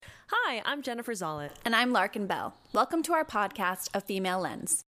Hi, I'm Jennifer Zollet. And I'm Larkin Bell. Welcome to our podcast, A Female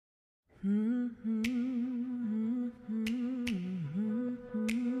Lens.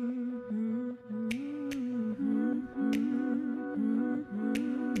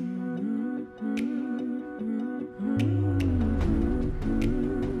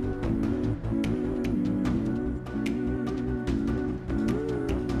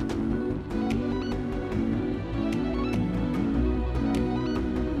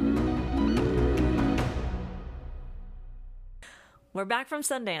 We're back from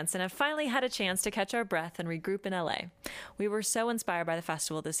Sundance and have finally had a chance to catch our breath and regroup in LA. We were so inspired by the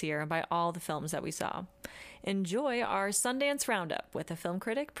festival this year and by all the films that we saw. Enjoy our Sundance Roundup with a film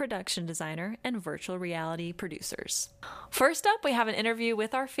critic, production designer, and virtual reality producers. First up, we have an interview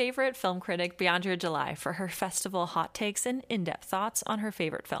with our favorite film critic, Beandrea July, for her festival hot takes and in-depth thoughts on her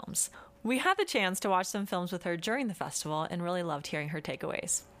favorite films. We had the chance to watch some films with her during the festival and really loved hearing her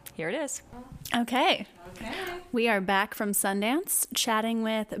takeaways. Here it is. Okay. We are back from Sundance, chatting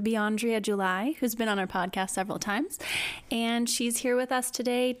with Beandrea July, who's been on our podcast several times. And she's here with us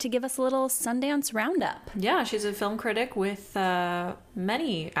today to give us a little Sundance roundup. Yeah, she's a film critic with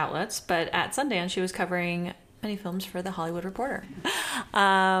many outlets, but at Sundance she was covering many films for The Hollywood Reporter.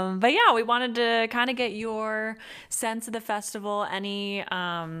 But yeah, we wanted to kind of get your sense of the festival, any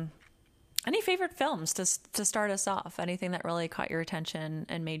favorite films to start us off? Anything that really caught your attention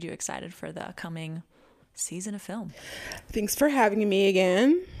and made you excited for the coming season of film? Thanks for having me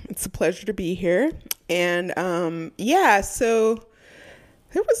again. It's a pleasure to be here. And so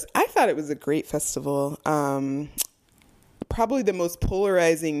I thought it was a great festival. Probably the most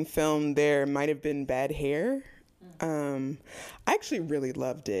polarizing film there might have been Bad Hair. I actually really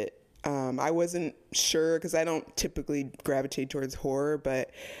loved it. I wasn't sure because I don't typically gravitate towards horror, but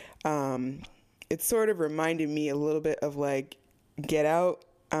it sort of reminded me a little bit of like Get Out,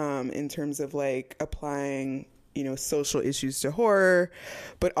 in terms of like applying, social issues to horror,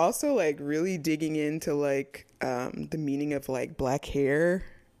 but also like really digging into like the meaning of like black hair,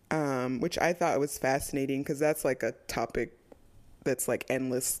 which I thought was fascinating because that's like a topic that's like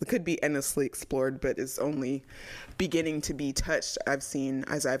endless. It could be endlessly explored, but is only beginning to be touched. I've seen,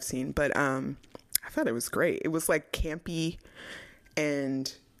 but I thought it was great. It was like campy and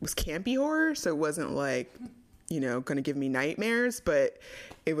it was campy horror, so it wasn't like, going to give me nightmares, but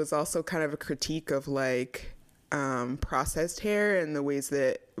it was also kind of a critique of like processed hair and the ways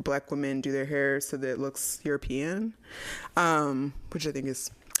that Black women do their hair so that it looks European, which I think is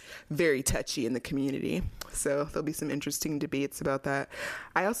very touchy in the community. So there'll be some interesting debates about that.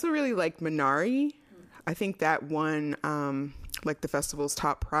 I also really liked Minari. I think that won like the festival's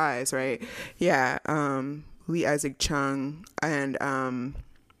top prize, right? Yeah, Lee Isaac Chung, and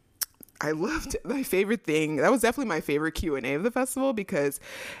I loved my favorite thing. That was definitely my favorite Q&A of the festival because,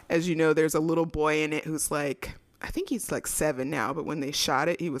 as you know, there's a little boy in it who's like, I think he's like 7 now, but when they shot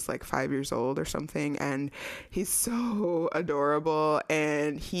it, he was like 5 years old or something. And he's so adorable.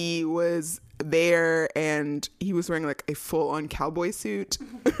 And he was there and he was wearing like a full-on cowboy suit.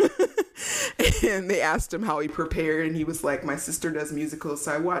 And they asked him how he prepared, and he was like, my sister does musicals,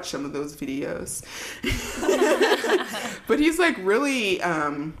 so I watched some of those videos. But he's like really,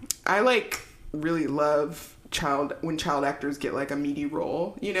 I like really love when child actors get like a meaty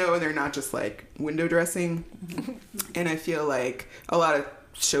role, and they're not just like window dressing. And I feel like a lot of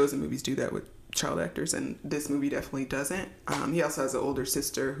shows and movies do that with child actors, and this movie definitely doesn't. He also has an older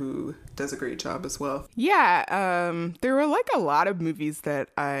sister who does a great job as well. Yeah, there were like a lot of movies that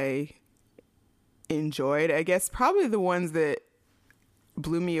I enjoyed. I guess probably the ones that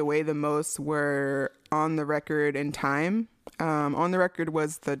blew me away the most were On the Record and Time. On the Record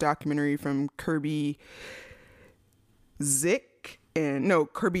was the documentary from Kirby Dick and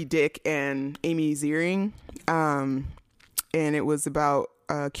Amy Ziering. And it was about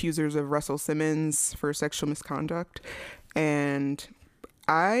accusers of Russell Simmons for sexual misconduct. And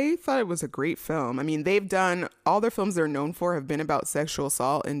I thought it was a great film. I mean, they've done all their films they're known for have been about sexual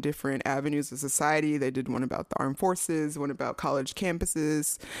assault in different avenues of society. They did one about the armed forces, one about college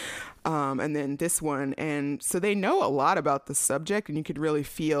campuses, and then this one. And so they know a lot about the subject, and you could really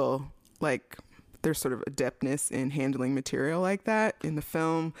feel like there's sort of adeptness in handling material like that in the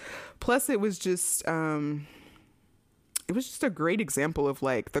film. Plus, it was just a great example of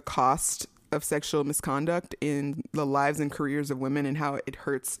like the cost of sexual misconduct in the lives and careers of women and how it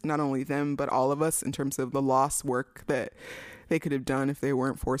hurts not only them but all of us in terms of the lost work that they could have done if they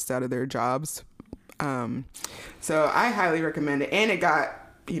weren't forced out of their jobs. So I highly recommend it. And it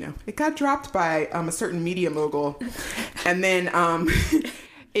got dropped by a certain media mogul. And then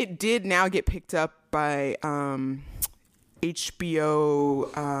it did now get picked up by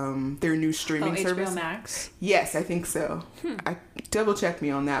HBO. new streaming service. HBO Max? Yes, I think so. I double check me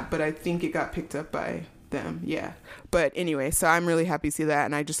on that, but I think it got picked up by them. Yeah. But anyway, so I'm really happy to see that,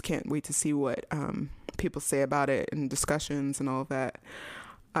 and I just can't wait to see what people say about it and discussions and all of that.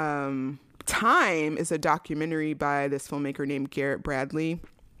 Time is a documentary by this filmmaker named Garrett Bradley,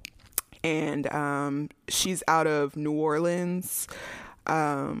 and she's out of New Orleans.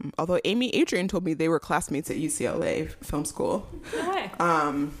 Although Amy Adrian told me they were classmates at UCLA film school. No way.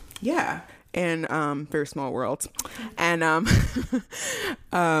 Yeah. And very small world. And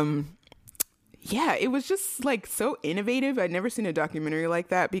yeah, it was just like so innovative. I'd never seen a documentary like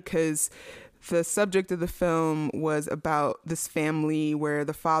that, because the subject of the film was about this family where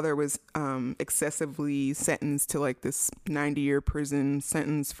the father was excessively sentenced to like this 90-year prison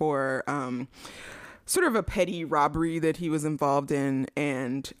sentence for sort of a petty robbery that he was involved in.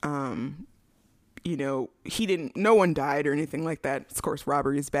 And, you know, no one died or anything like that. Of course,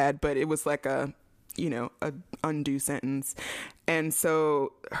 robbery is bad, but it was like a undue sentence. And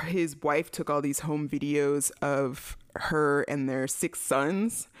so his wife took all these home videos of her and their 6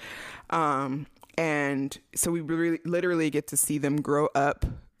 sons. And so we literally get to see them grow up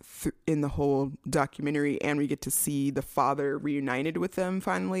in the whole documentary, and we get to see the father reunited with them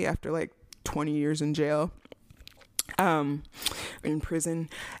finally after like 20 years in jail, in prison.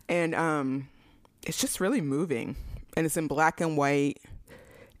 And it's just really moving, and it's in black and white.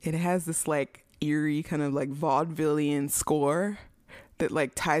 It has this like eerie kind of like vaudevillian score that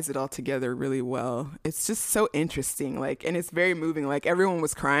like ties it all together really well. It's just so interesting, like, and it's very moving. Like, everyone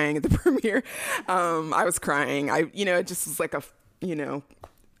was crying at the premiere. I was crying. It just was like a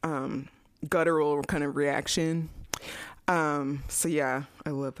guttural kind of reaction. So yeah, I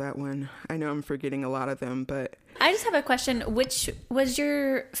love that one. I know I'm forgetting a lot of them, but I just have a question. Which was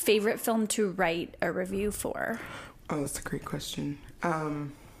your favorite film to write a review for? Oh, that's a great question.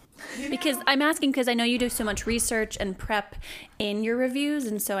 Because I'm asking because I know you do so much research and prep in your reviews,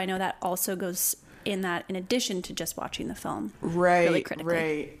 and so I know that also goes in that in addition to just watching the film. Right, really critically.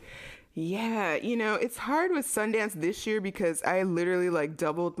 Right. Yeah, it's hard with Sundance this year because I literally like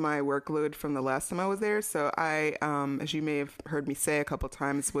doubled my workload from the last time I was there. So I, as you may have heard me say a couple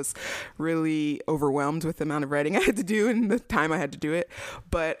times, was really overwhelmed with the amount of writing I had to do and the time I had to do it.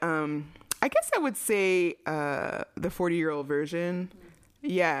 But I guess I would say the 40-year-old version.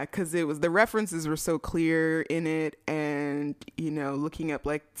 Yeah, because the references were so clear in it, and looking up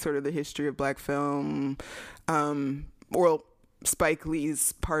like sort of the history of Black film, Spike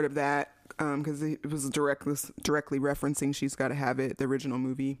Lee's part of that, because it was directly referencing She's Gotta Have It, the original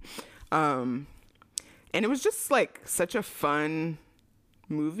movie, and it was just like such a fun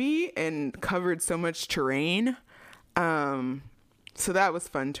movie and covered so much terrain, so that was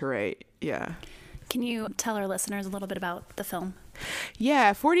fun to write. Yeah. Can you tell our listeners a little bit about the film?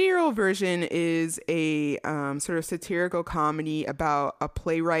 Yeah, 40-year-old version is a sort of satirical comedy about a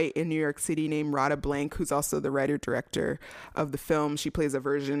playwright in New York City named Rada Blank, who's also the writer-director of the film. She plays a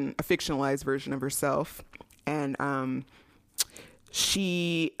fictionalized version of herself. And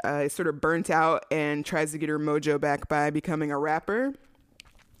she is sort of burnt out and tries to get her mojo back by becoming a rapper.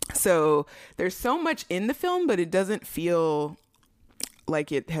 So there's so much in the film, but it doesn't feel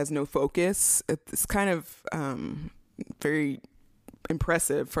like it has no focus. It's kind of very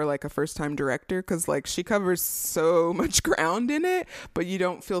impressive for like a first-time director, because like she covers so much ground in it, but you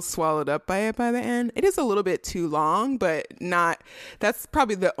don't feel swallowed up by it by the end. It is a little bit too long, but that's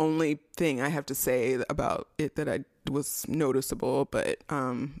probably the only thing I have to say about it that I was noticeable, but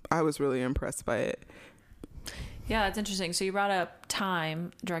I was really impressed by it. Yeah, it's interesting. So you brought up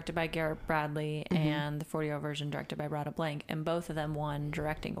Time, directed by Garrett Bradley, and the 40-year-old version, directed by Rada Blank, and both of them won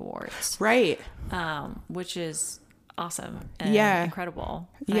directing awards. Right. Which is awesome and incredible.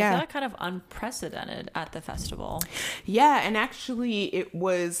 And I feel like kind of unprecedented at the festival. Yeah, and actually it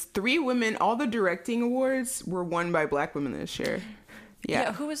was 3 women. All the directing awards were won by Black women this year.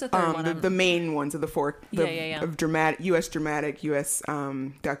 Yeah. Who was the third one? The main ones of the 4. Of dramatic, U.S. dramatic, U.S.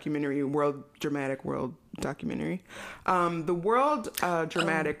 Documentary, world dramatic, world documentary. The world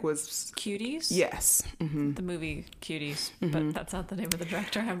dramatic was Cuties. Yes. Mm-hmm. The movie Cuties, but that's not the name of the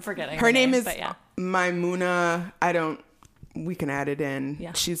director. I'm forgetting. Her name is Maimouna. We can add it in.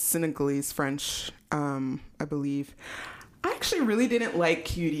 Yeah. She's Senegalese French, I believe. I actually really didn't like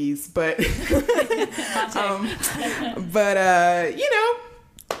Cuties, but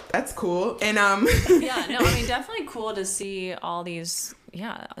that's cool. And definitely cool to see all these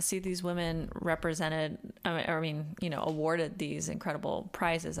these women represented, awarded these incredible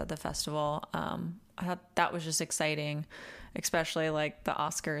prizes at the festival. I thought that was just exciting, especially like the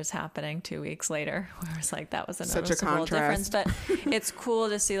Oscars happening 2 weeks later, where it was like, that was a noticeable difference. But it's cool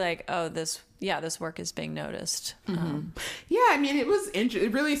to see like, oh, this work is being noticed. Yeah, I mean, it was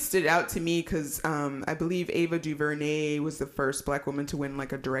it really stood out to me because I believe Ava DuVernay was the first Black woman to win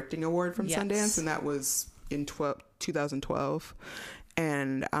like a directing award from Sundance, and that was in 2012.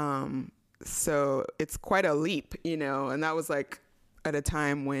 And so it's quite a leap, you know, and that was like at a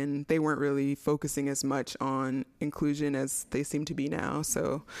time when they weren't really focusing as much on inclusion as they seem to be now.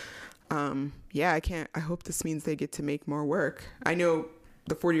 So I hope this means they get to make more work. I know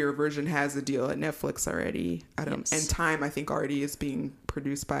the 40-year version has a deal at Netflix already. And Time, I think, already is being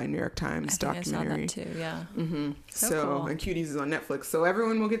produced by a New York Times documentary. I saw that too, yeah. Mm-hmm. So cool. And Cuties is on Netflix. So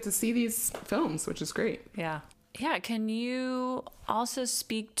everyone will get to see these films, which is great. Yeah. Yeah, can you also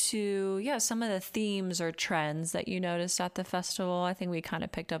speak to, some of the themes or trends that you noticed at the festival? I think we kind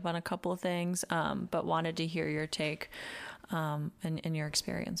of picked up on a couple of things, but wanted to hear your take and your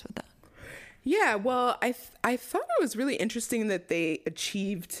experience with that. Yeah, well, I thought it was really interesting that they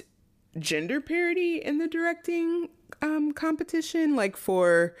achieved gender parity in the directing competition. Like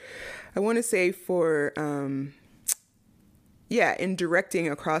in directing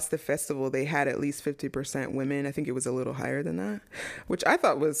across the festival, they had at least 50% women. I think it was a little higher than that, which I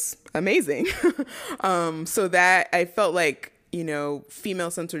thought was amazing. So that I felt like, you know,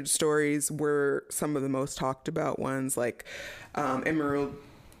 female-centered stories were some of the most talked about ones, like Emerald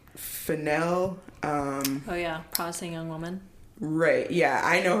Fennell. Promising Young Woman. Right, yeah.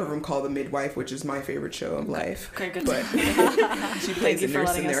 I know her from Call the Midwife, which is my favorite show of life. Okay, good. But she plays a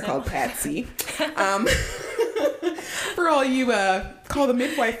nurse in there called Patsy. For all you Call the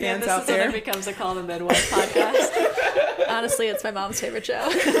Midwife fans out there. This becomes a Call the Midwife podcast. Honestly, it's my mom's favorite show.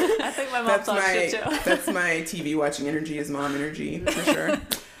 I think my mom's watched it too. That's my TV watching energy, is mom energy, for sure.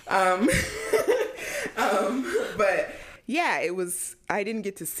 But yeah, it was, I didn't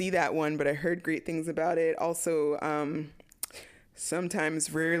get to see that one, but I heard great things about it. Also,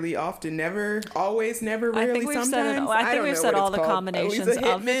 sometimes, rarely, often, never, always, never, rarely, sometimes. I think we've said all the combinations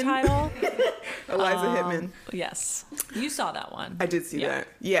of the title. Eliza Hittman. Yes. You saw that one. I did see that.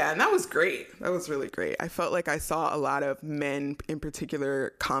 Yeah, and that was great. That was really great. I felt like I saw a lot of men in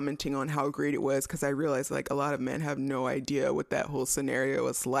particular commenting on how great it was, because I realized like a lot of men have no idea what that whole scenario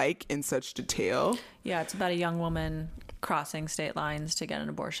was like in such detail. Yeah, it's about a young woman crossing state lines to get an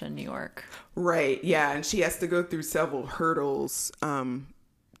abortion in New York. Right, yeah, and she has to go through several hurdles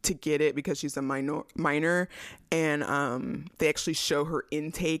to get it because she's a minor, and they actually show her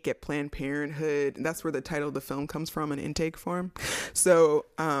intake at Planned Parenthood. And that's where the title of the film comes from, an intake form. So,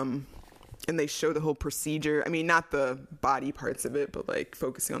 and they show the whole procedure. I mean, not the body parts of it, but like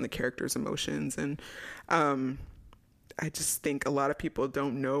focusing on the character's emotions. And I just think a lot of people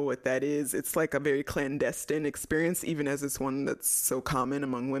don't know what that is. It's like a very clandestine experience, even as it's one that's so common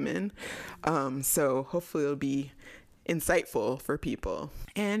among women. So hopefully it'll be insightful for people.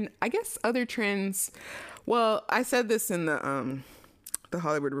 And I guess other trends, well, I said this in the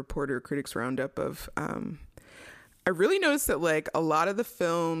Hollywood Reporter Critics Roundup of I really noticed that like a lot of the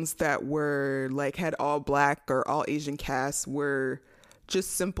films that were like had all Black or all Asian casts were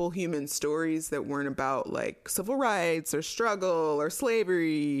just simple human stories that weren't about like civil rights or struggle or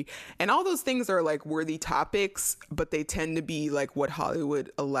slavery, and all those things are like worthy topics, but they tend to be like what Hollywood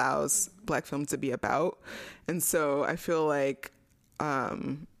allows Black films to be about. And so I feel like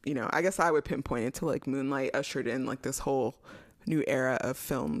you know, I guess I would pinpoint it to like Moonlight ushered in like this whole new era of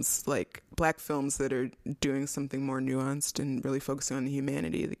films, like Black films that are doing something more nuanced and really focusing on the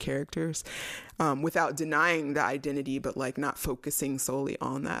humanity of the characters, without denying the identity, but like not focusing solely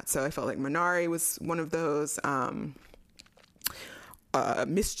on that. So I felt like Minari was one of those.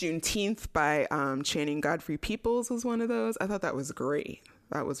 Miss Juneteenth by Channing Godfrey Peoples was one of those. I thought that was great.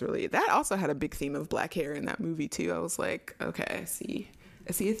 That also had a big theme of Black hair in that movie too. I was like, okay, I see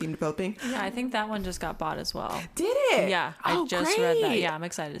a theme developing. Yeah, I think that one just got bought as well. Did it? Yeah, I just read that. Yeah, I'm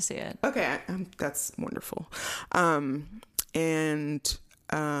excited to see it. Okay, that's wonderful. Also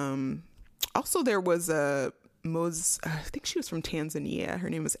there was I think she was from Tanzania. Her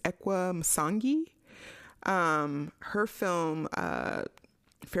name was Ekwa Msangi. Her film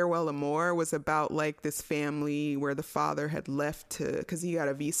Farewell Amor was about like this family where the father had left because he got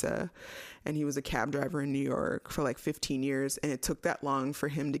a visa and he was a cab driver in New York for like 15 years, and it took that long for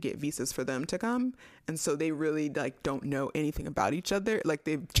him to get visas for them to come. And so they really like don't know anything about each other. Like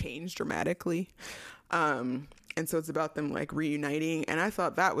they've changed dramatically. And so it's about them like reuniting. And I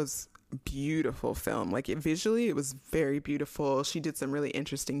thought that was beautiful film. Like visually it was very beautiful. She did some really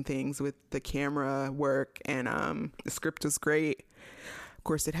interesting things with the camera work, and the script was great. Of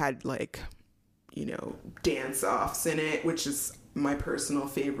course, it had like dance offs in it, which is my personal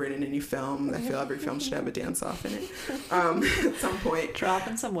favorite in any film. I feel every film should have a dance off in it at some point.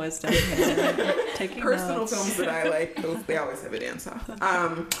 Dropping some wisdom here. Taking personal notes. Films that I like, they always have a dance off.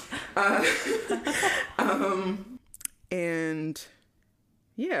 And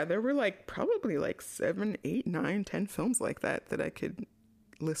yeah, there were like probably like 7, 8, 9, 10 films like that I could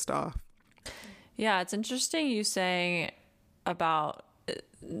list off. Yeah, it's interesting you saying about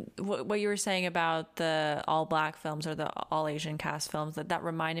what you were saying about the all black films or the all Asian cast films. That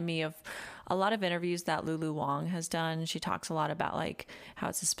reminded me of a lot of interviews that Lulu Wang has done. She talks a lot about like how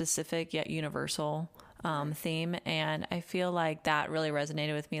it's a specific yet universal theme, and I feel like that really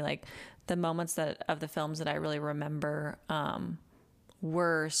resonated with me. Like the moments of the films that I really remember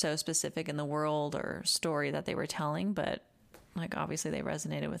were so specific in the world or story that they were telling, but like obviously they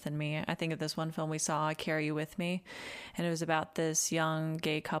resonated within me. I think of this one film we saw, I Carry You With Me, and it was about this young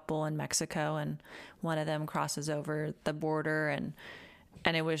gay couple in Mexico, and one of them crosses over the border, and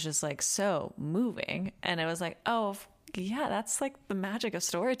it was just like so moving, and it was like, oh yeah, that's like the magic of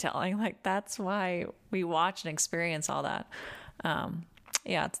storytelling. Like that's why we watch and experience all that.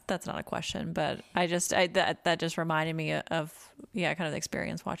 Yeah, that's not a question, but that just reminded me of kind of the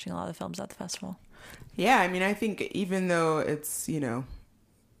experience watching a lot of the films at the festival. Yeah, I mean, I think even though it's,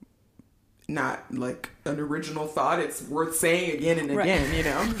 not like an original thought, it's worth saying again and again,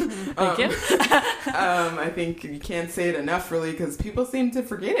 Thank you. I think you can't say it enough, really, because people seem to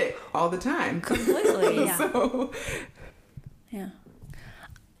forget it all the time. Completely, yeah. So, yeah.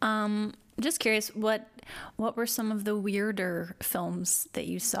 Just curious, what were some of the weirder films that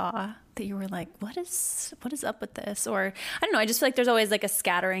you saw that you were like, what is up with this? Or I don't know, I just feel like there's always like a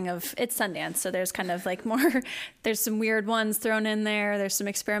scattering of, it's Sundance, so there's kind of like more, there's some weird ones thrown in there's some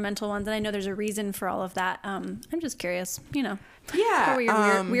experimental ones, and I know there's a reason for all of that. I'm just curious, Yeah. What were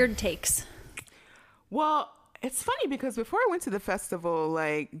your weird takes? Well, it's funny because before I went to the festival,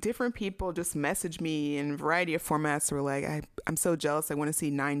 like different people just messaged me in a variety of formats. Were like, I'm so jealous. I want to see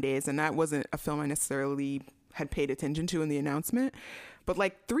 9 Days. And that wasn't a film I necessarily had paid attention to in the announcement. But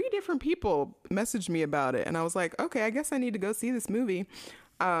like 3 different people messaged me about it. And I was like, okay, I guess I need to go see this movie.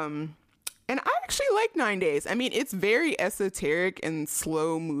 And I actually like 9 Days. I mean, it's very esoteric and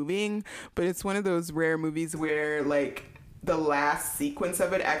slow moving, but it's one of those rare movies where like the last sequence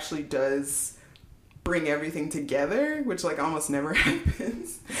of it actually does bring everything together, which like almost never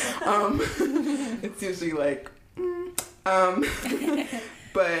happens. It's usually like,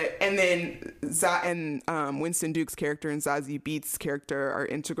 but, and then Winston Duke's character and Zazie Beetz' character are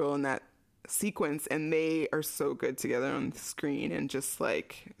integral in that sequence, and they are so good together on the screen, and just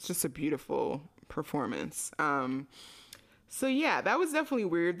like, it's just a beautiful performance. So yeah, that was definitely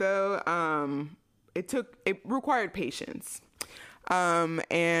weird though. It required patience.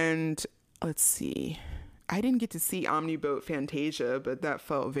 And let's see. I didn't get to see Omniboat Fantasia, but that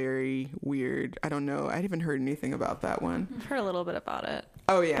felt very weird. I don't know. I haven't heard anything about that one. I've heard a little bit about it.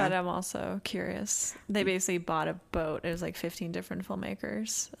 Oh, yeah. But I'm also curious. They basically bought a boat. It was like 15 different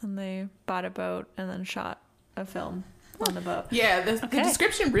filmmakers, and they bought a boat and then shot a film on the boat. Yeah, the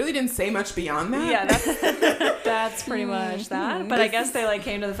description really didn't say much beyond that. Yeah, that's pretty much that. But I guess they like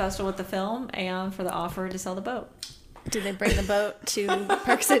came to the festival with the film and for the offer to sell the boat. Did they bring the boat to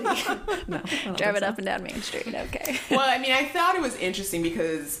Park City? No. Drive it up and down Main Street. Okay. Well, I mean, I thought it was interesting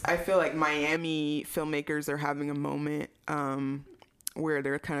because I feel like Miami filmmakers are having a moment where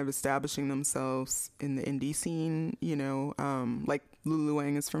they're kind of establishing themselves in the indie scene, like Lulu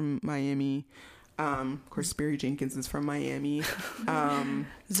Wang is from Miami. Of course, Barry Jenkins is from Miami.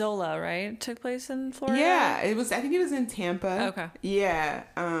 Zola, right? Took place in Florida? Yeah, I think it was in Tampa. Okay. Yeah.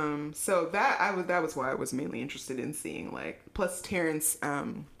 So that was why I was mainly interested in seeing, like, plus Terrence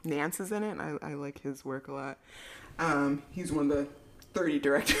Nance is in it. I like his work a lot. He's one of the 30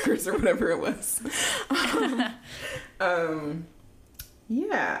 directors or whatever it was.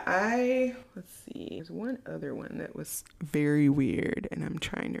 Yeah, let's see. There's one other one that was very weird, and I'm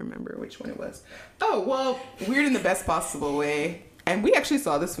trying to remember which one it was. Oh, well, weird in the best possible way. And we actually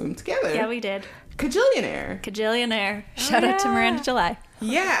saw this film together. Yeah, we did. Kajillionaire. Shout out to Beandrea July.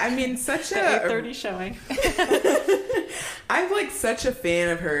 Yeah, I mean, such a 8:30 showing. I'm like such a fan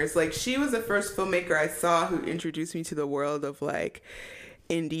of hers. Like, she was the first filmmaker I saw who introduced me to the world of like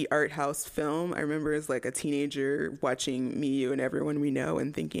indie art house film. I remember as like a teenager watching Me, You, and Everyone We Know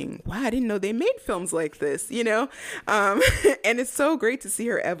and thinking, wow, I didn't know they made films like this, and it's so great to see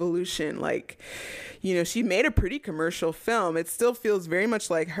her evolution. Like, she made a pretty commercial film. It still feels very much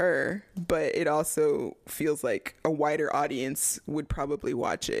like her, but it also feels like a wider audience would probably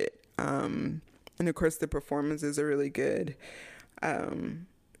watch it. And of course the performances are really good.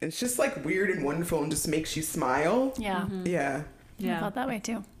 it's just like weird and wonderful and just makes you smile. Yeah. Yeah. I felt that way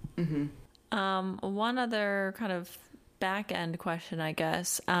too. One other kind of back end question, I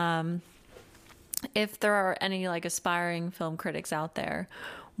guess. If there are any like aspiring film critics out there,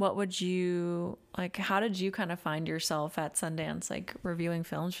 what would you like? How did you kind of find yourself at Sundance, like reviewing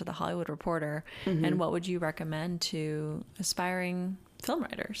films for the Hollywood Reporter? And what would you recommend to aspiring film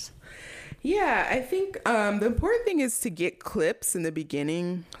writers? Yeah, I think the important thing is to get clips in the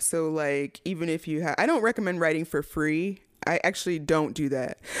beginning. So like, even if you have, I don't recommend writing for free. I actually don't do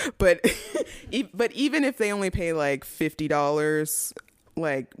that. But but even if they only pay like $50,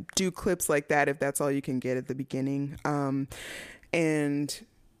 like do clips like that if that's all you can get at the beginning. And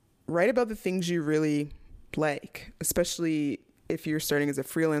write about the things you really like, especially if you're starting as a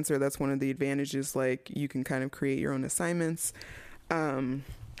freelancer. That's one of the advantages, like you can kind of create your own assignments.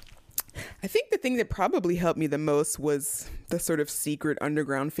 I think the thing that probably helped me the most was the sort of secret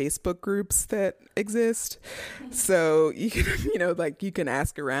underground Facebook groups that exist. So you can, you can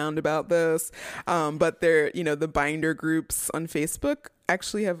ask around about those. But they're, the binder groups on Facebook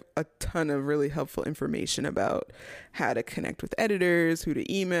actually have a ton of really helpful information about how to connect with editors, who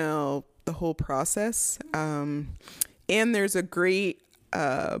to email, the whole process. And there's a great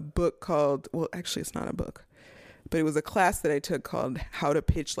book called, well, actually it's not a book, but it was a class that I took called How to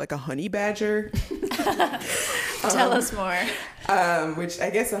Pitch Like a Honey Badger. Tell us more. Which I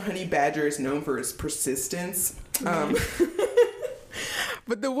guess a honey badger is known for its persistence. But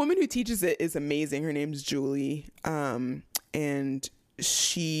the woman who teaches it is amazing. Her name's Julie. And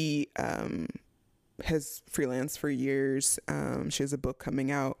she has freelanced for years. She has a book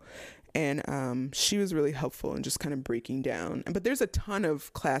coming out. And she was really helpful in just kind of breaking down. But there's a ton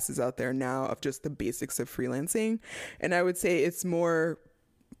of classes out there now of just the basics of freelancing. And I would say it's more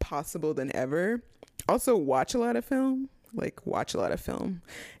possible than ever. Also, watch a lot of film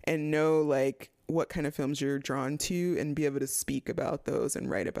and know like what kind of films you're drawn to and be able to speak about those and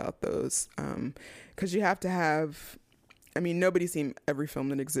write about those. Because you have to have, I mean, nobody's seen every film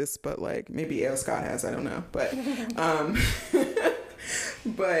that exists, but like maybe A.L. Scott has, I don't know. But,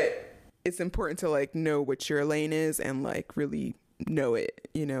 but it's important to like know what your lane is and like really know it,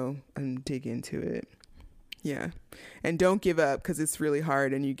 and dig into it. Yeah. And don't give up because it's really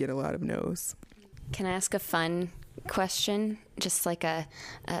hard and you get a lot of no's. Can I ask a fun question? Just like a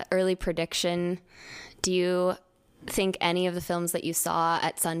early prediction. Do you think any of the films that you saw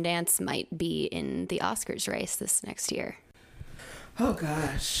at Sundance might be in the Oscars race this next year? Oh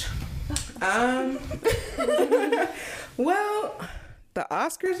gosh. Well, the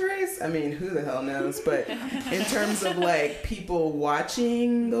Oscars race, I mean, who the hell knows? But in terms of like people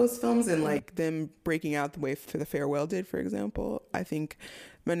watching those films and like them breaking out the way for The Farewell did, for example, I think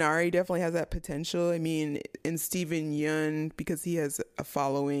Minari definitely has that potential. I mean, in Steven Yeun, because he has a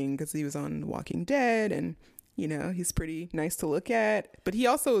following, because he was on Walking Dead and, he's pretty nice to look at. But he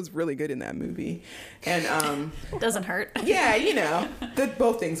also was really good in that movie. And doesn't hurt. Yeah,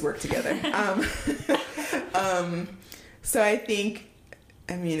 both things work together. So I think,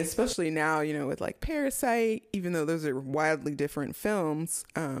 I mean, especially now, with like Parasite, even though those are wildly different films,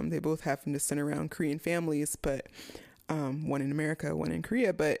 they both happen to center around Korean families, but one in America, one in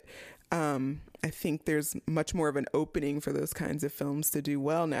Korea. But I think there's much more of an opening for those kinds of films to do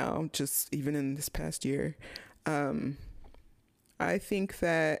well now, just even in this past year. I think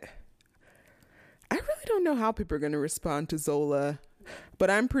that I really don't know how people are going to respond to Zola, but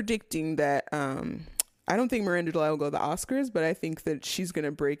I'm predicting that I don't think Beandrea July will go to the Oscars, but I think that she's going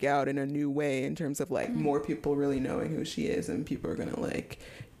to break out in a new way in terms of like more people really knowing who she is, and people are going to like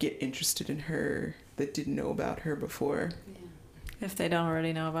get interested in her that didn't know about her before. Yeah. If they don't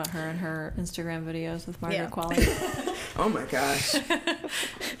already know about her and her Instagram videos with Margaret Qualley. Oh my gosh.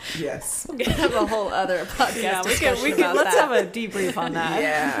 Yes. We can have a whole other podcast discussion about let's have a debrief on that.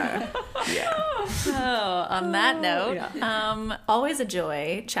 Yeah. Oh, on that note, always a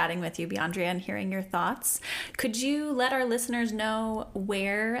joy chatting with you, Beandrea, and hearing your thoughts. Could you let our listeners know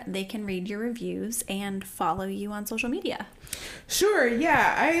where they can read your reviews and follow you on social media? Sure,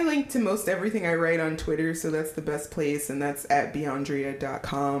 yeah. I link to most everything I write on Twitter, so that's the best place, and that's at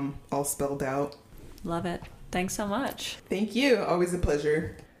beandrea.com, all spelled out. Love it. Thanks so much. Thank you. Always a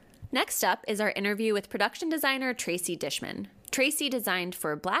pleasure. Next up is our interview with production designer Tracy Dishman. Tracy designed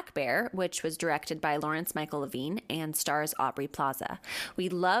for Black Bear, which was directed by Lawrence Michael Levine and stars Aubrey Plaza. We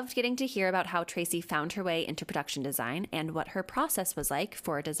loved getting to hear about how Tracy found her way into production design and what her process was like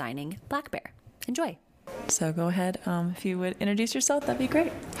for designing Black Bear. Enjoy. So go ahead. If you would introduce yourself, that'd be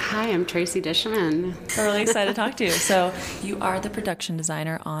great. Hi, I'm Tracy Dishman. We're really excited to talk to you. So you are the production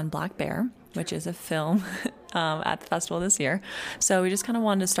designer on Black Bear, which is a film at the festival this year. So we just kind of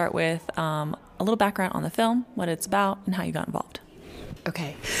wanted to start with a little background on the film, what it's about, and how you got involved.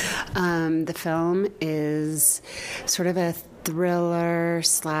 Okay. The film is sort of a thriller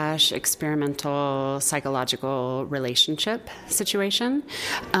 / experimental psychological relationship situation.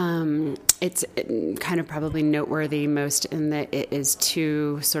 It's kind of probably noteworthy most in that it is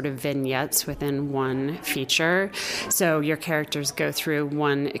 2 sort of vignettes within one feature. So your characters go through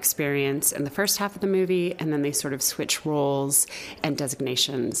one experience in the first half of the movie, and then they sort of switch roles and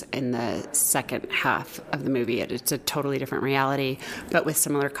designations in the second half of the movie. It's a totally different reality, but with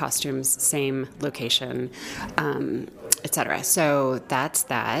similar costumes, same location, etc. So that's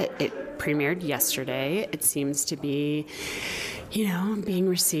that. It premiered yesterday. It seems to be, being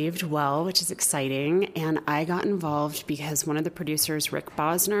received well, which is exciting. And I got involved because one of the producers, Rick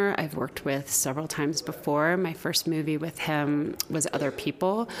Bosner, I've worked with several times before. My first movie with him was Other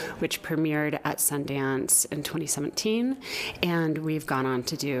People, which premiered at Sundance in 2017. And we've gone on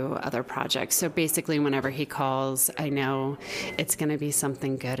to do other projects. So basically, whenever he calls, I know it's going to be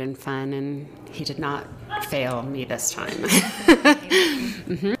something good and fun. And he did not fail me this time.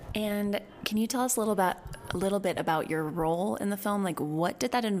 Mm-hmm. And can you tell us a little bit about your role in the film? Like, what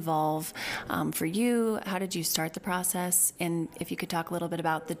did that involve for you? How did you start the process? And if you could talk a little bit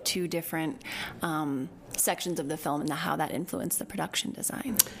about the 2 different sections of the film and how that influenced the production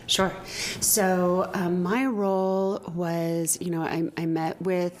design. Sure. So my role was, I met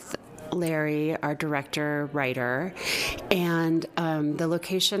with Larry, our director, writer, and the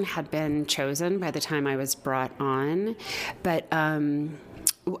location had been chosen by the time I was brought on, but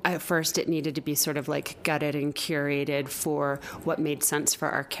at first it needed to be sort of like gutted and curated for what made sense for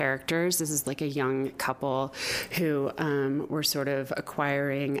our characters. This is like a young couple who were sort of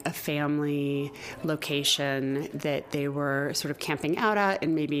acquiring a family location that they were sort of camping out at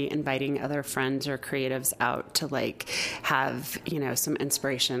and maybe inviting other friends or creatives out to like have, some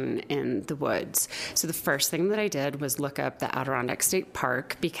inspiration in the woods. So the first thing that I did was look up the Adirondack State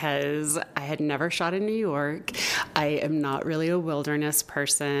Park because I had never shot in New York. I am not really a wilderness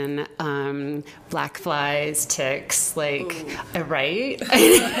person. Black flies, ticks, right?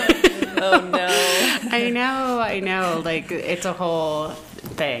 Oh no. I know. Like, it's a whole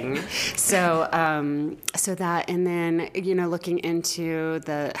thing. So that, and then, looking into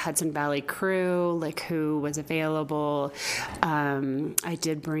the Hudson Valley crew, like who was available. I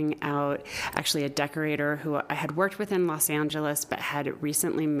did bring out actually a decorator who I had worked with in Los Angeles, but had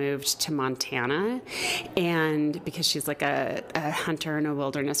recently moved to Montana. And because she's like a hunter and a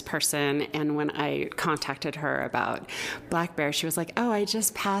wilderness person. And when I contacted her about black bear, she was like, oh, I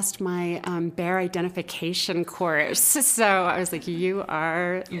just passed my bear identification course. So I was like, you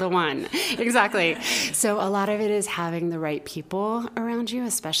are the one. Exactly. So a lot of it is having the right people around you,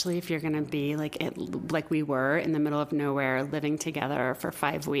 especially if you're going to be like we were in the middle of nowhere living together for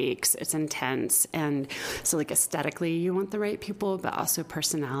 5 weeks. It's intense. And so like aesthetically, you want the right people, but also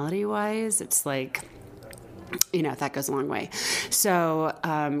personality wise, it's like, that goes a long way. So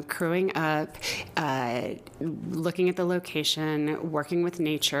crewing up, looking at the location, working with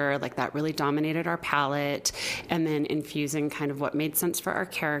nature, like that really dominated our palette, and then infusing kind of what made sense for our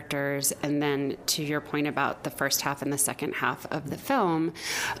characters. And then to your point about the first half and the second half of the film,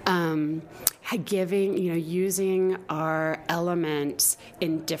 using our elements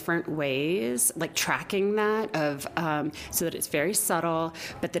in different ways, like tracking that so that it's very subtle,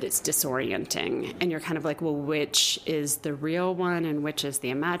 but that it's disorienting. And you're kind of like, well, which is the real one and which is the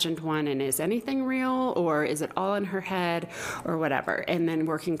imagined one? And is anything real, or is it all in her head, or whatever? And then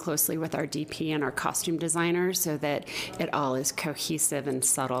working closely with our DP and our costume designer so that it all is cohesive and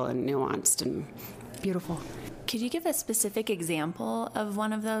subtle and nuanced and beautiful. Could you give a specific example of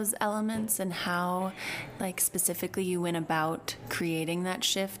one of those elements and how, specifically you went about creating that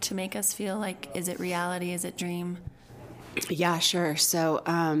shift to make us feel like, is it reality, is it dream? Yeah, sure. So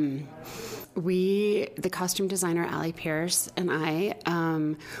the costume designer, Allie Pierce, and I,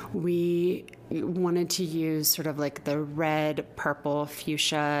 we wanted to use sort of like the red, purple,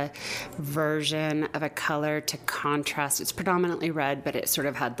 fuchsia version of a color to contrast. It's predominantly red, but it sort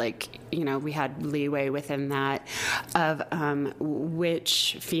of had we had leeway within that of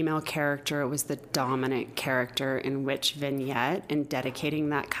which female character was the dominant character in which vignette, and dedicating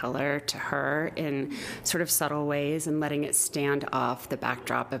that color to her in sort of subtle ways and letting it stand off the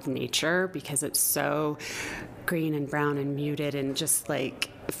backdrop of nature, because it's so green and brown and muted and just like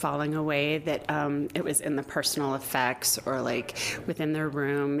falling away that it was in the personal effects or like within their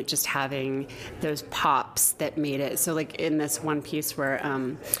room, just having those pops that made it. So like in this one piece where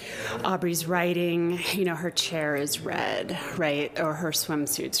Aubrey's writing, you know, her chair is red, right? Or her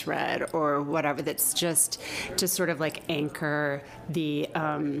swimsuit's red or whatever. That's just to sort of like anchor the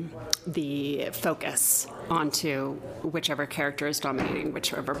focus onto whichever character is dominating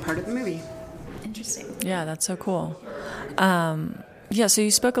whichever part of the movie. Interesting. Yeah, that's so cool. Yeah, so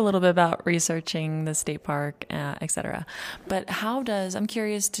you spoke a little bit about researching the state park, et cetera. But I'm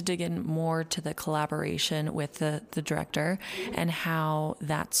curious to dig in more to the collaboration with the director and how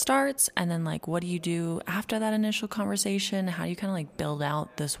that starts. And then like, what do you do after that initial conversation? How do you kind of like build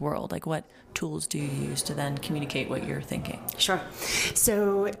out this world? Like what tools do you use to then communicate what you're thinking? Sure.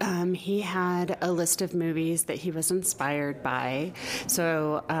 So he had a list of movies that he was inspired by.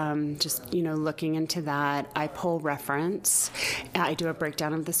 So just, you know, looking into that, I pull reference, I do a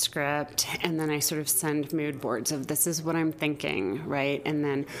breakdown of the script, and then I sort of send mood boards of this is what I'm thinking, right? And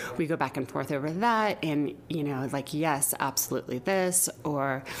then we go back and forth over that and, you know, like, yes, absolutely this,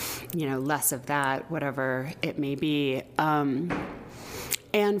 or, you know, less of that, whatever it may be.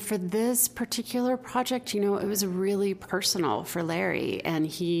 And for this particular project, you know, it was really personal for Larry. And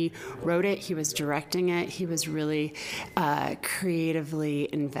he wrote it, he was directing it, he was really creatively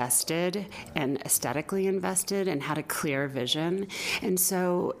invested and aesthetically invested and had a clear vision. And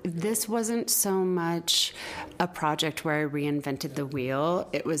so this wasn't so much a project where I reinvented the wheel.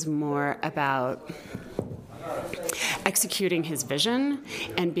 It was more about executing his vision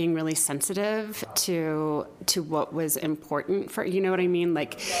and being really sensitive to what was important for, you know what I mean?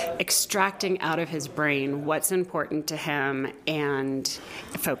 Like extracting out of his brain what's important to him and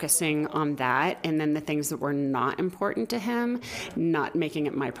focusing on that. And then the things that were not important to him, not making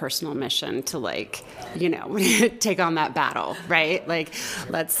it my personal mission to like, you know, take on that battle, right? Like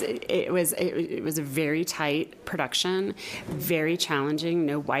it was a very tight production, very challenging,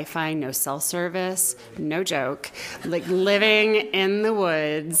 no Wi-Fi, no cell service, no joke, like living in the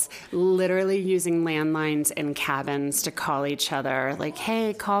woods, literally using landlines in cabins to call each other, like,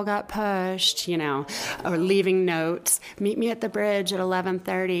 hey, call got pushed, you know, or leaving notes, meet me at the bridge at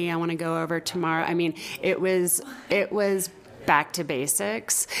 11:30, I want to go over tomorrow. I mean, it was back to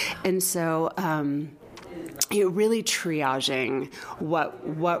basics. And so really triaging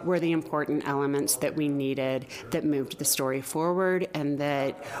what were the important elements that we needed that moved the story forward and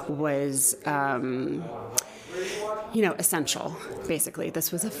that was essential, basically.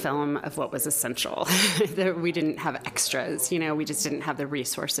 This was a film of what was essential. We didn't have extras, we just didn't have the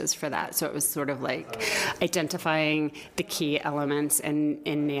resources for that. So it was sort of like identifying the key elements and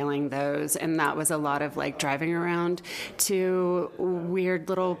nailing those. And that was a lot of like driving around to weird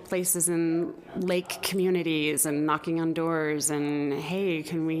little places in lake communities and knocking on doors and, hey,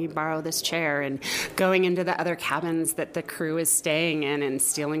 can we borrow this chair? And going into the other cabins that the crew is staying in and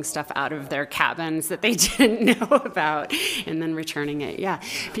stealing stuff out of their cabins that they didn't know about and then returning it. Yeah,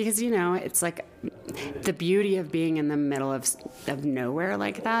 because, it's like the beauty of being in the middle of nowhere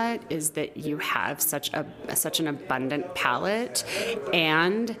like that is that you have such an abundant palette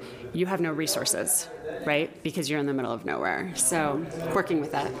and you have no resources, right? Because you're in the middle of nowhere. So working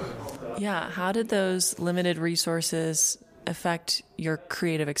with that. Yeah. How did those limited resources affect your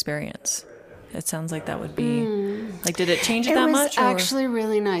creative experience? It sounds like that would be like, did it change it that much? It was actually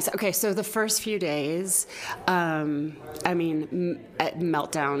really nice. Okay, so the first few days,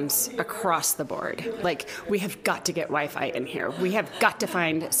 meltdowns across the board. Like, we have got to get Wi-Fi in here. We have got to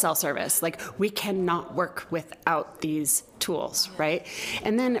find cell service. Like, we cannot work without these tools, right?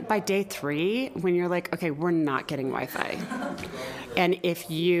 And then by day 3, when you're like, okay, we're not getting Wi-Fi. And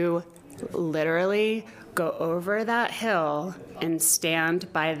if you literally go over that hill and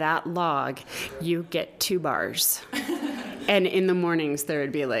stand by that log, you get 2 bars. And in the mornings, there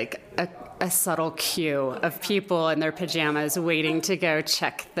would be like a subtle queue of people in their pajamas waiting to go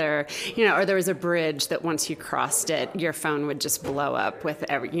check their, or there was a bridge that once you crossed it, your phone would just blow up with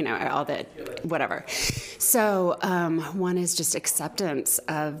all the whatever. So one is just acceptance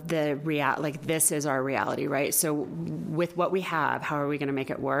of the like this is our reality, right? So with what we have, how are we going to make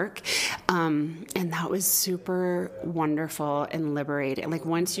it work? And that was super wonderful and liberating. Like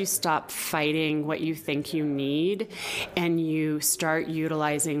once you stop fighting what you think you need and you start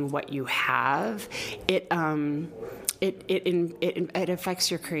utilizing what you have, it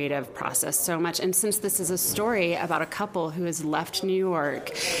affects your creative process so much. And since this is a story about a couple who has left New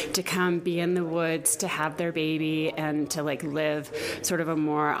York to come be in the woods to have their baby and to like live sort of a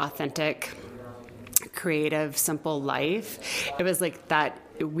more authentic, creative, simple life, it was like that.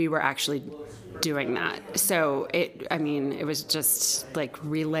 we were actually doing that. So it was just like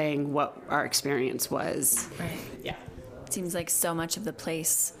relaying what our experience was. Right. Yeah. It seems like so much of the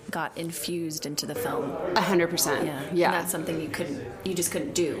place got infused into the film. 100%. Yeah. And that's something you just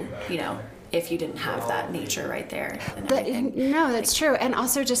couldn't do, if you didn't have that nature right there and everything. No, that's true. And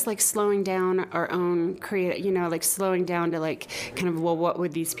also just like slowing down our own like slowing down to like kind of, well, what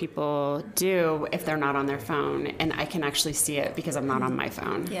would these people do if they're not on their phone? And I can actually see it because I'm not on my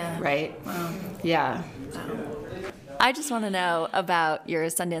phone. Yeah. Right? Wow. Yeah. Wow. I just want to know about your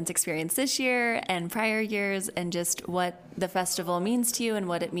Sundance experience this year and prior years and just what the festival means to you and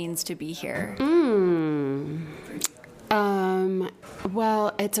what it means to be here.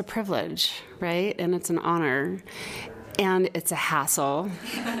 Well, it's a privilege, right? And it's an honor. And it's a hassle.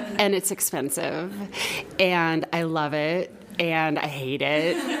 And it's expensive. And I love it. And I hate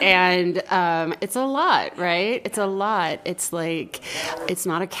it. And it's a lot, right? It's a lot. It's like, it's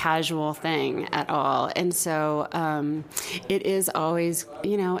not a casual thing at all. And so it is always,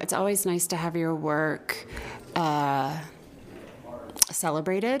 it's always nice to have your work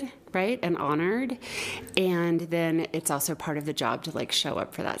celebrated, right, and honored. And then it's also part of the job to like show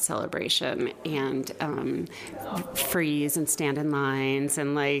up for that celebration and freeze and stand in lines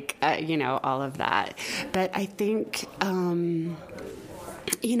and like all of that. But I think Sundance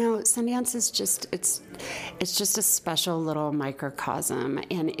is just it's just a special little microcosm,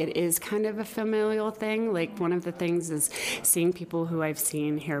 and it is kind of a familial thing. Like one of the things is seeing people who I've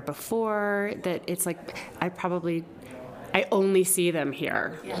seen here before, that it's like I only see them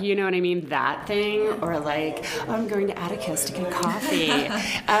here. Yeah. You know what I mean? That thing. Or like, I'm going to Atticus to get coffee.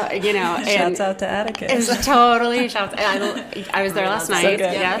 Shouts out to Atticus. It's totally shouts. I was there last night.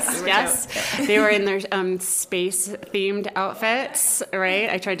 So Yes. They were in their space-themed outfits, right?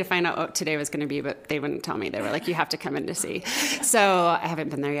 I tried to find out what today was going to be, but they wouldn't tell me. They were like, you have to come in to see. So I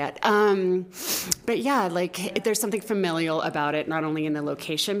haven't been there yet. But yeah, like there's something familial about it, not only in the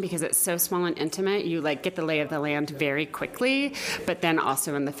location, because it's so small and intimate. You like get the lay of the land very quickly, but then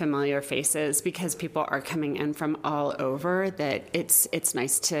also in the familiar faces, because people are coming in from all over, that it's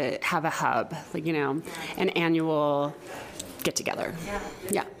nice to have a hub, like, an annual get together.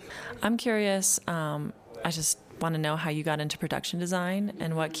 Yeah. I'm curious. I just want to know how you got into production design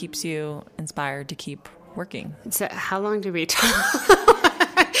and what keeps you inspired to keep working. So how long do we talk?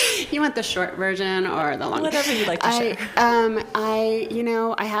 You want the short version or the long? Whatever you'd like to share.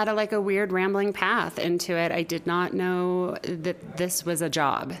 I had a weird rambling path into it. I did not know that this was a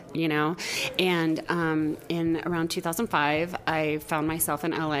job, And in around 2005, I found myself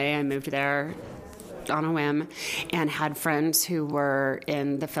in LA. I moved there on a whim and had friends who were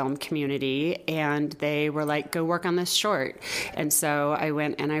in the film community, and they were like, go work on this short. And so I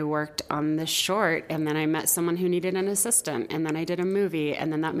went and I worked on this short, and then I met someone who needed an assistant, and then I did a movie,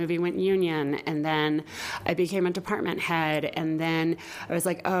 and then that movie went union, and then I became a department head, and then I was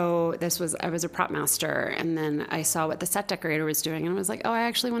like, I was a prop master, and then I saw what the set decorator was doing, and I was like, I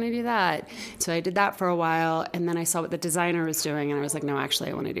actually want to do that. So I did that for a while, and then I saw what the designer was doing, and I was like, no, actually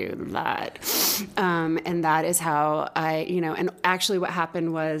I want to do that. And that is how and actually what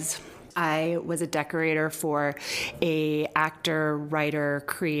happened was I was a decorator for a actor, writer,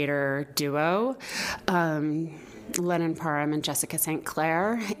 creator duo, Lennon Parham and Jessica St.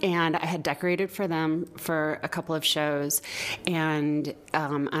 Clair, and I had decorated for them for a couple of shows. And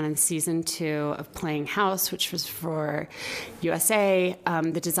on season 2 of Playing House, which was for USA,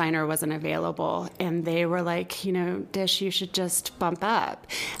 the designer wasn't available, and they were like, Dish, you should just bump up.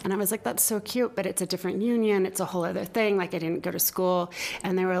 And I was like, that's so cute, but it's a different union. It's a whole other thing. Like, I didn't go to school.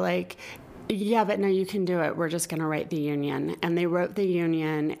 And they were like, yeah, but no, you can do it. We're just going to write the union. And they wrote the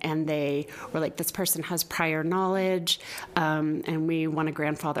union, and they were like, this person has prior knowledge, and we want to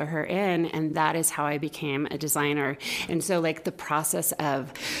grandfather her in. And that is how I became a designer. And so like the process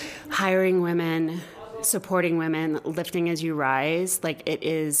of hiring women, supporting women, lifting as you rise, like it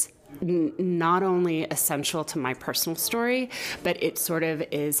is not only essential to my personal story, but it sort of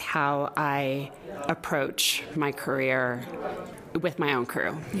is how I approach my career with my own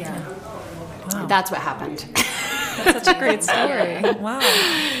crew. Yeah. Wow. That's what happened. That's such a great story. Wow.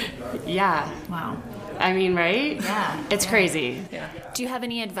 Yeah. Wow. I mean, right? Yeah. It's crazy. Yeah. Do you have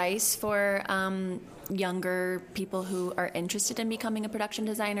any advice for younger people who are interested in becoming a production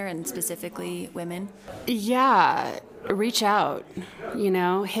designer, and specifically women? Yeah. Reach out,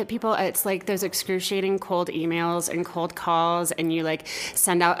 hit people. It's like those excruciating cold emails and cold calls, and you like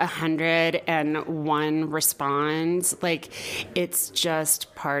send out 100 and one responds. Like, it's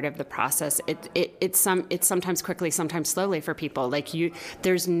just part of the process. It's sometimes quickly, sometimes slowly for people. Like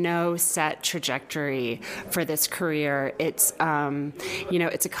there's no set trajectory for this career. It's,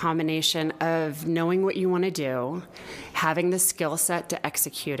 It's a combination of knowing what you want to do, having the skill set to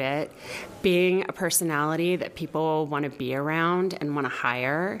execute it, being a personality that people want to be around and want to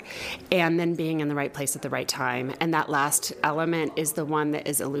hire, and then being in the right place at the right time. And that last element is the one that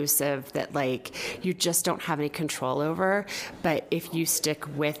is elusive, that like you just don't have any control over. But if you stick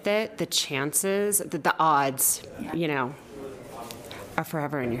with it, the chances, the odds, are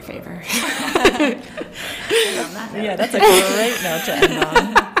forever in your favor. Yeah, that's a great note to end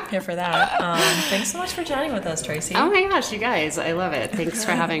on. Here for that. Thanks so much for chatting with us, Tracy. Oh my gosh, you guys, I love it. Thanks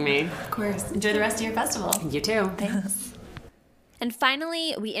for having me. Of course. Enjoy the rest of your festival. You too. Thanks. And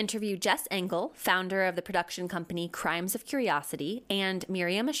finally, we interview Jess Engel, founder of the production company Crimes of Curiosity, and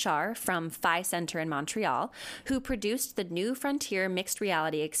Myriam Achard from PHI Centre in Montreal, who produced the new frontier mixed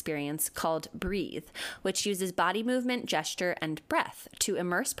reality experience called Breathe, which uses body movement, gesture, and breath to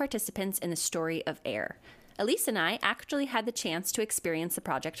immerse participants in the story of air. Elise and I actually had the chance to experience the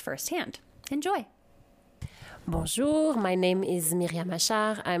project firsthand. Enjoy. Bonjour, my name is Myriam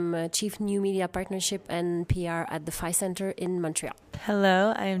Achard. I'm Chief New Media Partnership and PR at the PHI Centre in Montreal.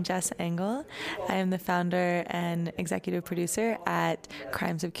 Hello, I am Jess Engel. I am the founder and executive producer at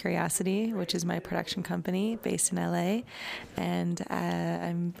Crimes of Curiosity, which is my production company based in LA, and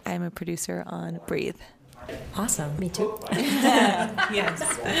I'm a producer on Breathe. Awesome. Me too.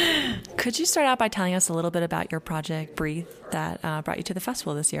 Yes. Could you start out by telling us a little bit about your project, Breathe, that brought you to the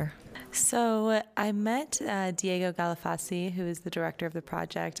festival this year? So I met Diego Galafasi, who is the director of the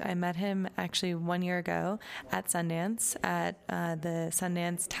project. I met him actually 1 year ago at Sundance, at the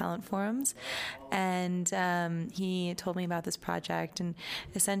Sundance Talent Forums. And he told me about this project. And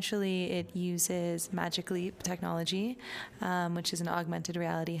essentially it uses Magic Leap technology, which is an augmented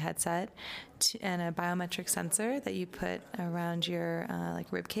reality headset, and a biometric sensor that you put around your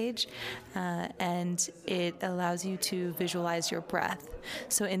rib cage, and it allows you to visualize your breath.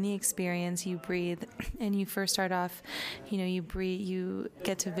 So in the experience, you breathe, and you first start off, you breathe, you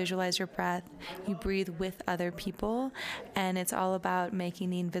get to visualize your breath, you breathe with other people, and it's all about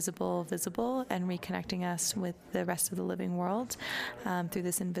making the invisible visible and reconnecting us with the rest of the living world through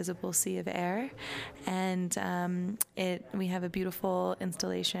this invisible sea of air. And we have a beautiful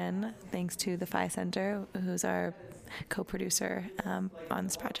installation thanks to the PHI Centre, who's our co-producer on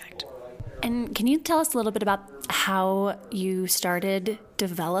this project. And can you tell us a little bit about how you started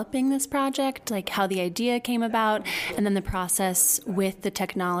developing this project, like how the idea came about, and then the process with the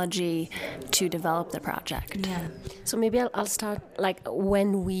technology to develop the project? Yeah. So maybe I'll start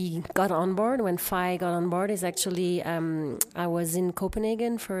when we got on board, when PHI got on board is actually, I was in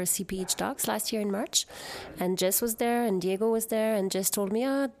Copenhagen for CPH Docs last year in March, and Jess was there and Diego was there, and Jess told me,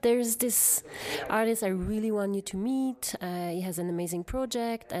 there's this artist I really want you to meet. He has an amazing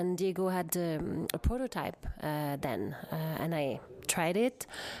project, and Diego had a prototype then, and I tried it,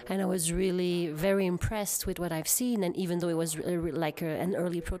 and I was really very impressed with what I've seen, and even though it was an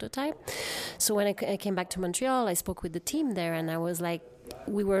early prototype. So when I came back to Montreal, I spoke with the team there, and I was like,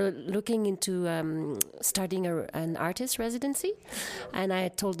 we were looking into starting an artist residency, and I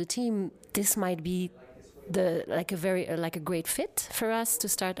told the team this might be a great fit for us to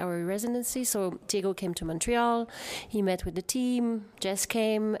start our residency. So Diego came to Montreal, he met with the team, Jess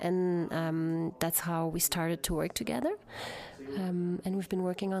came, and that's how we started to work together. And we've been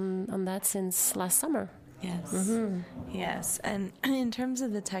working on that since last summer. Yes. Mm-hmm. Yes. And in terms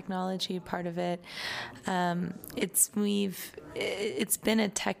of the technology part of it, it's been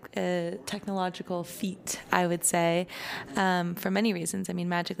a technological feat, I would say, for many reasons. I mean,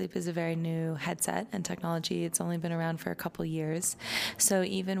 Magic Leap is a very new headset and technology. It's only been around for a couple years. So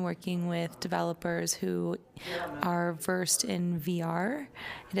even working with developers who are versed in VR,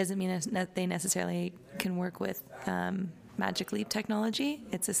 it doesn't mean that they necessarily can work with Magic Leap technology.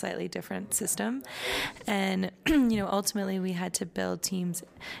 It's a slightly different system. And, ultimately we had to build teams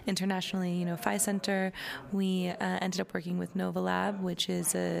internationally. PHI Centre, we ended up working with Nova Lab, which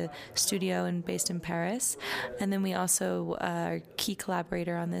is a studio based in Paris. And then we also, our key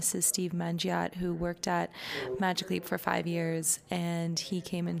collaborator on this is Steve Mangiat, who worked at Magic Leap for 5 years. And he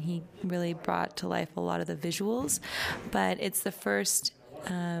came and he really brought to life a lot of the visuals. But it's the first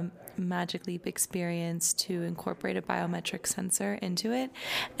Magic Leap experience to incorporate a biometric sensor into it,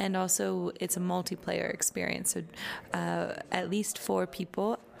 and also it's a multiplayer experience, so at least 4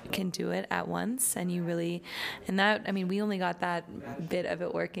 people can do it at once, and you really, and that, I mean, we only got that bit of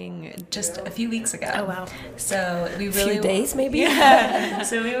it working just a few weeks ago. Oh wow! So we really, few days maybe. Yeah.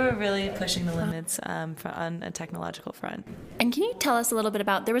 So we were really pushing the limits on a technological front. And can you tell us a little bit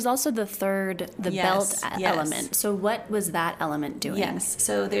about? There was also the belt element. So what was that element doing? Yes.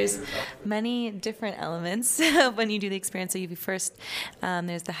 So there's many different elements when you do the experience. So you first,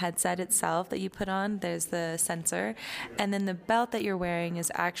 there's the headset itself that you put on. There's the sensor, and then the belt that you're wearing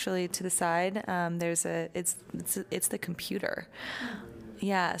is actually to the side. It's the computer.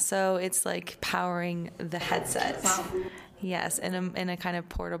 Yeah. So it's like powering the headset. Wow. Yes, in a kind of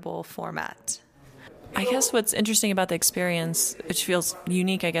portable format. I guess what's interesting about the experience, which feels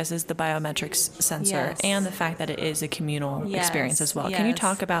unique, I guess, is the biometric sensor and the fact that it is a communal experience as well. Can you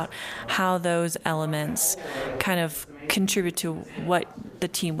talk about how those elements kind of contribute to what the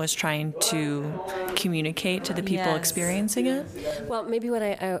team was trying to communicate to the people experiencing it? Well, maybe what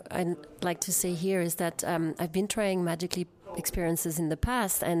I'd like to say here is that I've been trying Magic Leap experiences in the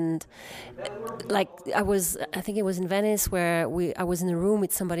past, and like I think it was in Venice where I was in a room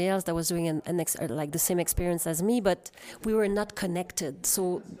with somebody else that was doing like the same experience as me, but we were not connected,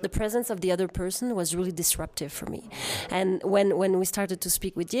 so the presence of the other person was really disruptive for me. And when we started to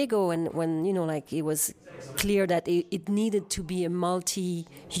speak with Diego, and when like it was clear that it needed to be a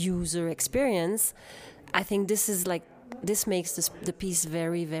multi-user experience, I think this makes the piece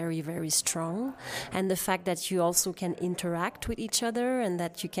very, very, very strong. And the fact that you also can interact with each other, and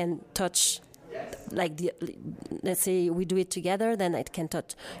that you can touch, let's say we do it together, then it can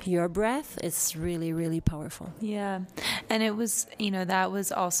touch your breath. It's really, really powerful. Yeah. And it was, that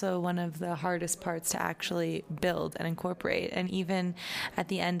was also one of the hardest parts to actually build and incorporate. And even at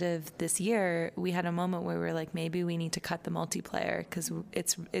the end of this year, we had a moment where we were like, maybe we need to cut the multiplayer, because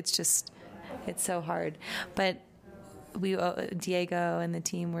it's so hard. But Diego and the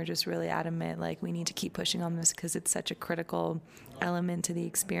team were just really adamant, like, we need to keep pushing on this because it's such a critical element to the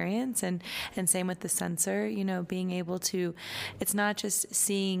experience. And same with the sensor, being able to, it's not just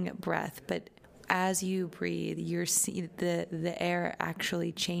seeing breath, but as you breathe, the air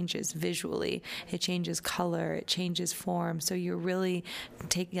actually changes visually. It changes color, it changes form. So you're really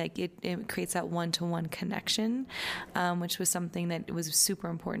it creates that one-to-one connection, which was something that was super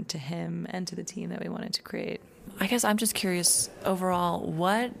important to him and to the team that we wanted to create. I guess I'm just curious, overall,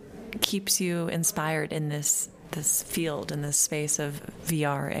 what keeps you inspired in this field, in this space of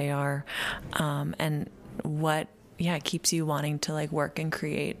VR, AR, and what keeps you wanting to work and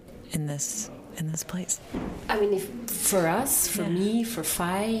create in this place? I mean, for us, for me, for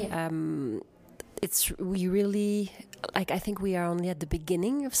PHI, we really, I think we are only at the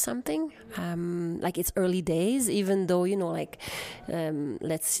beginning of something. It's early days, even though,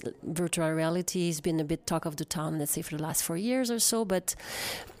 virtual reality has been a bit talk of the town, let's say, for the last 4 years or so, but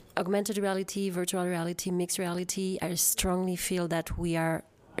augmented reality, virtual reality, mixed reality, I strongly feel that we are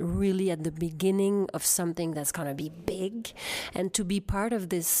really at the beginning of something that's going to be big, and to be part of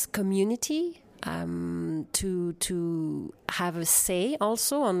this community, to have a say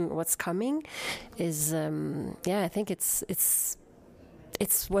also on what's coming is I think it's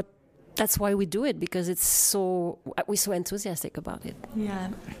what, that's why we do it, because we're so enthusiastic about it.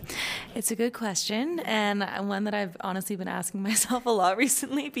 Yeah, it's a good question, and one that I've honestly been asking myself a lot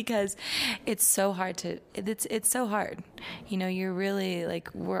recently, because it's so hard it's so hard. You're really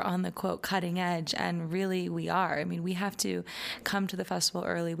we're on the quote cutting edge, and really we are. I mean, we have to come to the festival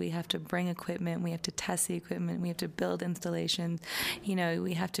early. We have to bring equipment. We have to test the equipment. We have to build installations.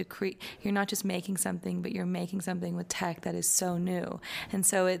 We have to create. You're not just making something, but you're making something with tech that is so new, and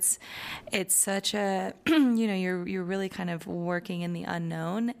so it's such a you're really kind of working in the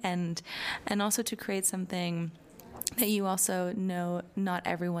unknown, and also to create something that you also know not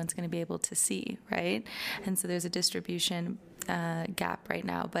everyone's going to be able to see, right? And so there's a distribution gap right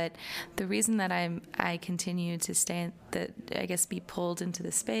now. But the reason that I continue to be pulled into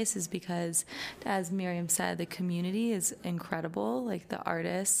the space is because, as Myriam said, the community is incredible. The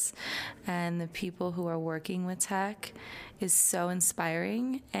artists and the people who are working with tech is so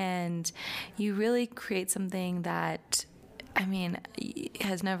inspiring, and you really create something that,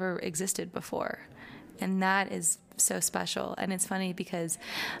 has never existed before. And that is so special. And it's funny because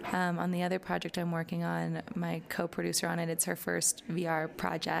on the other project I'm working on, my co-producer on it, it's her first VR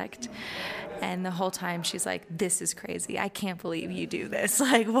project. And the whole time she's like, this is crazy. I can't believe you do this.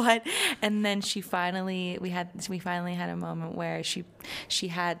 What? And then we finally had a moment where she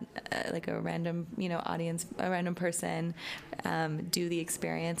had a random, audience, a random person do the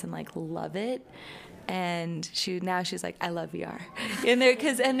experience and love it. And she's like, I love VR.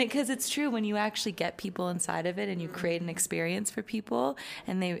 And because it's true, when you actually get people inside of it and you create an experience for people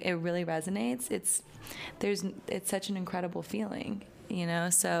and it really resonates, it's such an incredible feeling,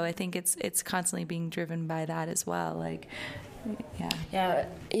 So I think it's constantly being driven by that as well. Like, yeah.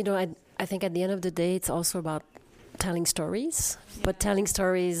 I think at the end of the day, it's also about telling stories, but telling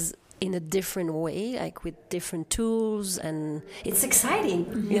stories in a different way, like with different tools, and it's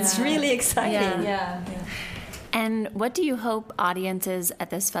exciting. Yeah. It's really exciting. Yeah. And what do you hope audiences at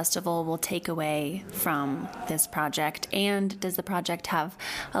this festival will take away from this project? And does the project have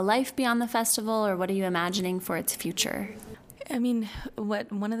a life beyond the festival, or what are you imagining for its future? I mean,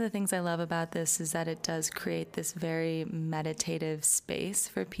 one of the things I love about this is that it does create this very meditative space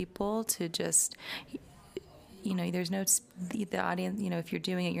for people to just, there's the audience, if you're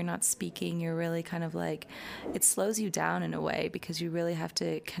doing it, you're not speaking, you're really kind of like, it slows you down in a way because you really have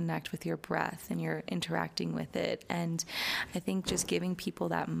to connect with your breath and you're interacting with it. And I think just giving people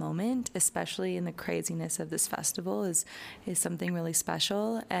that moment, especially in the craziness of this festival, is something really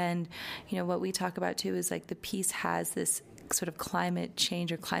special. And, what we talk about too is like the piece has this sort of climate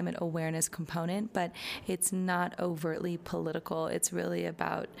change or climate awareness component, but it's not overtly political. It's really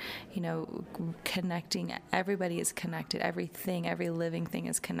about, connecting. Everybody is connected. Everything, every living thing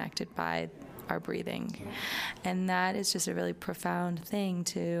is connected by our breathing. And that is just a really profound thing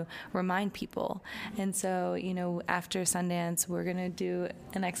to remind people. And so, after Sundance, we're going to do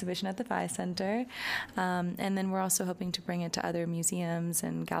an exhibition at the PHI Centre. And then we're also hoping to bring it to other museums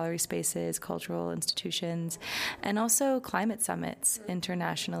and gallery spaces, cultural institutions, and also climate summits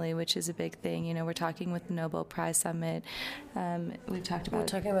internationally, which is a big thing. We're talking with the Nobel Prize Summit. We're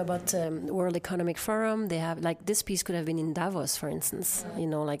talking about World Economic Forum. They have, like, this piece could have been in Davos, for instance,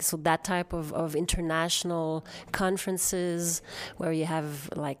 so that type of international conferences where you have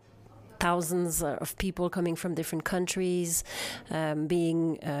like thousands of people coming from different countries, create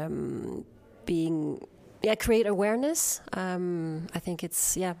awareness. I think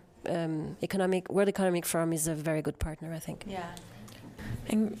it's World Economic Forum is a very good partner, I think. Yeah.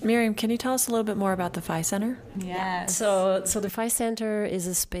 And Myriam, can you tell us a little bit more about the PHI Centre? Yes. So the PHI Centre is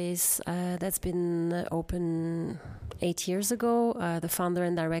a space that's been open 8 years ago. The founder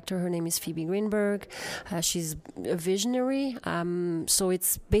and director, her name is Phoebe Greenberg. She's a visionary. So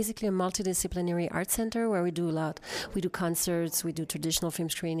it's basically a multidisciplinary art center where we do concerts, we do traditional film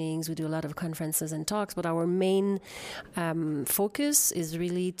screenings, we do a lot of conferences and talks. But our main focus is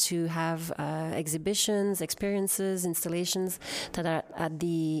really to have exhibitions, experiences, installations that are at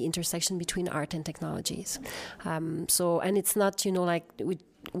the intersection between art and technologies. And it's not,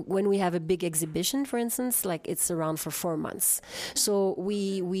 when we have a big exhibition, for instance, like it's around for 4 months. So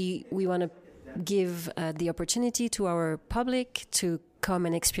we want to give the opportunity to our public to come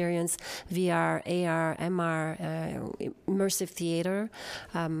and experience VR, AR, MR, immersive theater.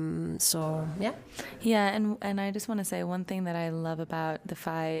 Yeah, and I just want to say one thing that I love about the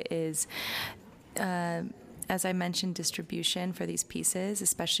PHI is as I mentioned, distribution for these pieces,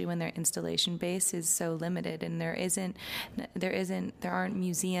 especially when their installation base is so limited, and there aren't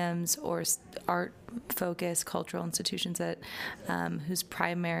museums or art focused cultural institutions that whose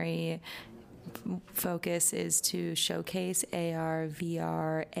primary focus is to showcase AR,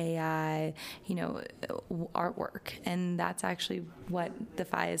 VR, AI, artwork. And that's actually what the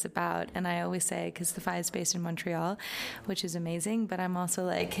PHI is about. And I always say, because the PHI is based in Montreal, which is amazing, but I'm also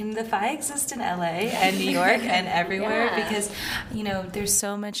like, can the PHI exist in LA and New York and everywhere? Yeah. Because, there's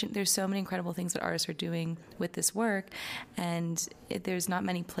so many incredible things that artists are doing with this work, and there's not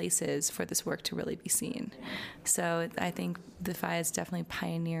many places for this work to really be seen. So I think the PHI is definitely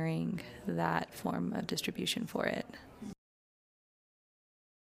pioneering that form of distribution for it.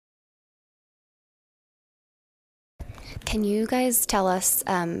 Can you guys tell us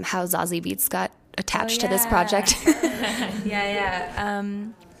how Zazie Beetz got attached to this project?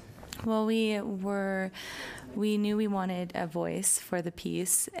 Well, we knew we wanted a voice for the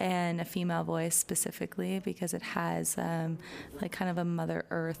piece, and a female voice specifically, because it has like kind of a Mother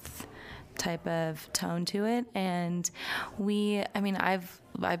Earth type of tone to it. And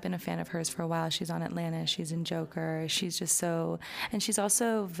I've been a fan of hers for a while. She's on Atlanta, she's in Joker, she's just so, and she's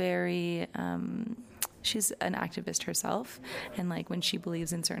also very she's an activist herself, and like when she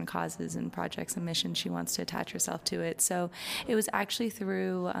believes in certain causes and projects and missions, she wants to attach herself to it. So it was actually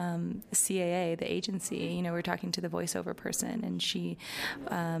through CAA, the agency. We're talking to the voiceover person, and she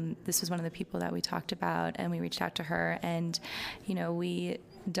this was one of the people that we talked about, and we reached out to her, and we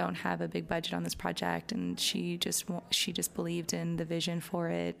don't have a big budget on this project, and she just believed in the vision for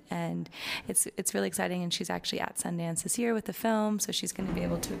it, and it's really exciting. And she's actually at Sundance this year with the film, so she's going to be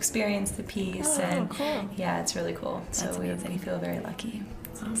able to experience the piece. Cool. Yeah, it's really cool. That's amazing. We feel very lucky.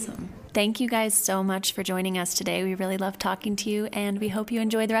 Awesome. Thank you guys so much for joining us today. We really loved talking to you, and we hope you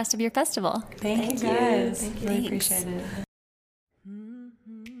enjoy the rest of your festival. Thank you guys. Thank you. Really appreciate it.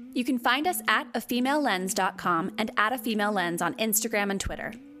 You can find us at afemalelens.com and at afemalelens on Instagram and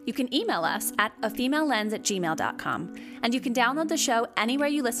Twitter. You can email us at afemalelens@gmail.com. And you can download the show anywhere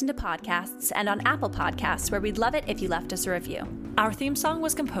you listen to podcasts and on Apple Podcasts, where we'd love it if you left us a review. Our theme song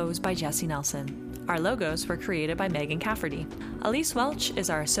was composed by Jesse Nelson. Our logos were created by Megan Cafferty. Elise Welch is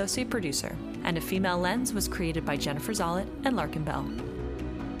our associate producer. And A Female Lens was created by Jennifer Zollet and Larkin Bell.